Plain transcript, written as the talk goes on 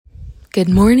Good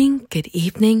morning, good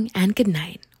evening, and good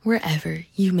night, wherever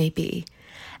you may be.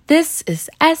 This is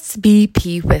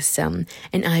SBP Wisdom,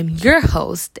 and I'm your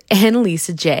host,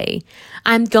 Annalisa J.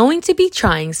 I'm going to be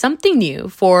trying something new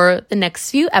for the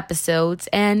next few episodes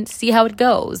and see how it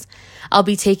goes. I'll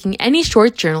be taking any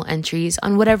short journal entries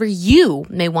on whatever you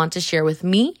may want to share with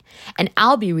me, and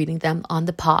I'll be reading them on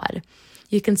the pod.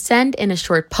 You can send in a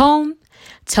short poem,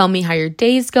 tell me how your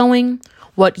day's going,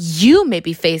 what you may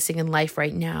be facing in life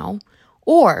right now,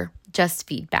 or just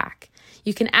feedback.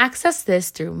 You can access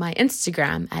this through my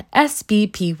Instagram at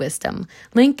SBP Wisdom.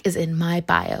 Link is in my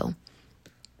bio.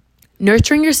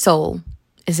 Nurturing your soul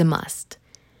is a must.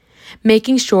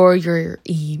 Making sure your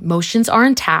emotions are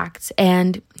intact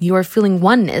and you are feeling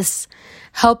oneness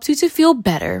helps you to feel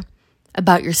better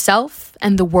about yourself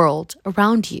and the world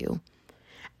around you.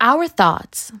 Our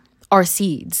thoughts are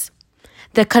seeds.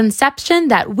 The conception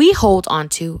that we hold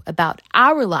onto about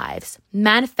our lives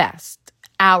manifests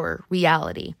our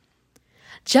reality.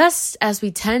 Just as we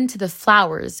tend to the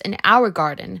flowers in our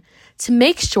garden to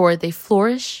make sure they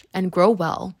flourish and grow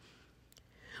well,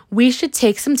 we should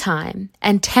take some time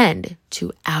and tend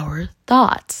to our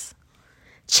thoughts.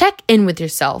 Check in with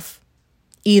yourself,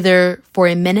 either for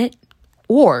a minute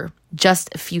or just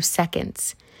a few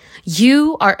seconds.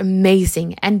 You are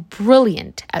amazing and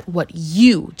brilliant at what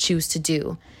you choose to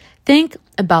do. Think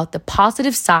about the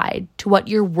positive side to what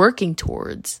you're working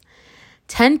towards.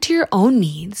 Tend to your own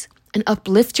needs and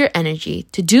uplift your energy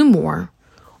to do more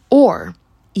or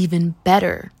even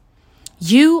better.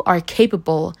 You are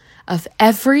capable of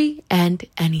every and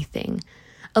anything.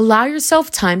 Allow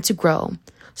yourself time to grow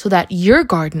so that your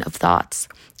garden of thoughts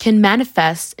can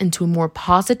manifest into a more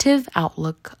positive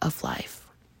outlook of life.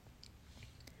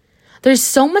 There's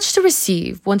so much to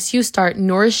receive once you start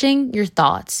nourishing your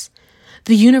thoughts.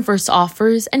 The universe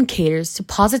offers and caters to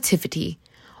positivity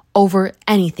over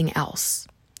anything else.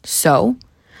 So,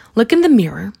 look in the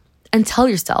mirror and tell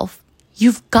yourself,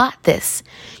 you've got this.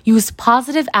 Use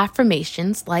positive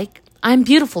affirmations like, I'm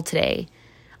beautiful today,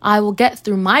 I will get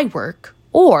through my work,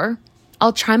 or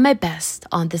I'll try my best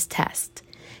on this test.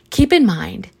 Keep in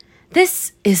mind,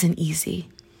 this isn't easy,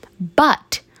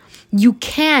 but you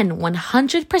can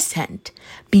 100%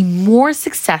 be more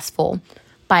successful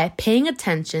by paying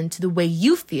attention to the way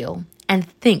you feel and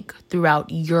think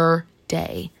throughout your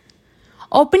day.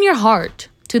 Open your heart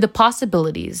to the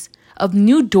possibilities of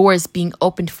new doors being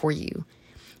opened for you,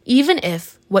 even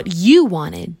if what you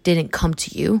wanted didn't come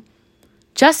to you.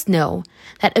 Just know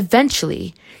that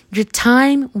eventually your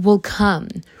time will come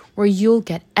where you'll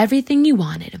get everything you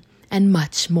wanted and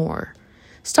much more.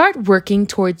 Start working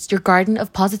towards your garden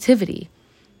of positivity.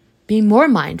 Be more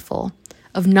mindful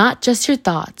of not just your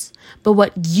thoughts, but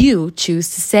what you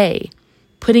choose to say.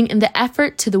 Putting in the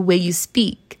effort to the way you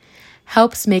speak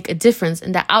helps make a difference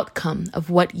in the outcome of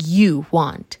what you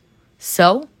want.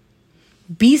 So,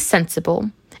 be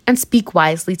sensible and speak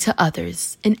wisely to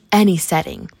others in any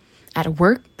setting, at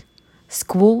work,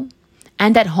 school,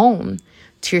 and at home,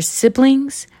 to your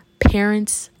siblings,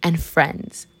 parents, and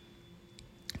friends.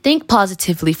 Think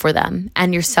positively for them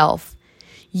and yourself.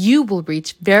 You will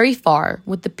reach very far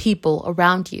with the people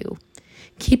around you.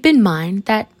 Keep in mind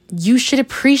that you should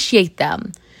appreciate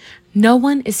them. No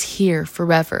one is here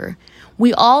forever.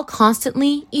 We all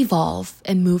constantly evolve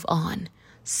and move on.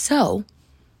 So,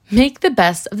 make the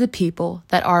best of the people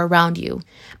that are around you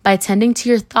by tending to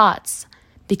your thoughts,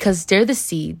 because they're the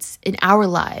seeds in our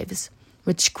lives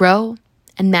which grow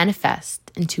and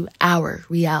manifest into our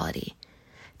reality.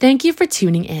 Thank you for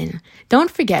tuning in. Don't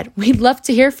forget, we'd love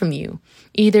to hear from you,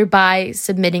 either by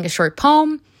submitting a short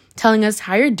poem, telling us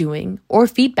how you're doing, or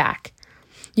feedback.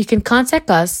 You can contact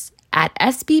us at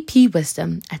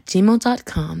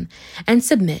sbpwisdom@gmail.com and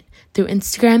submit through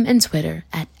Instagram and Twitter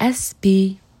at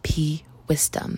sbpwisdom.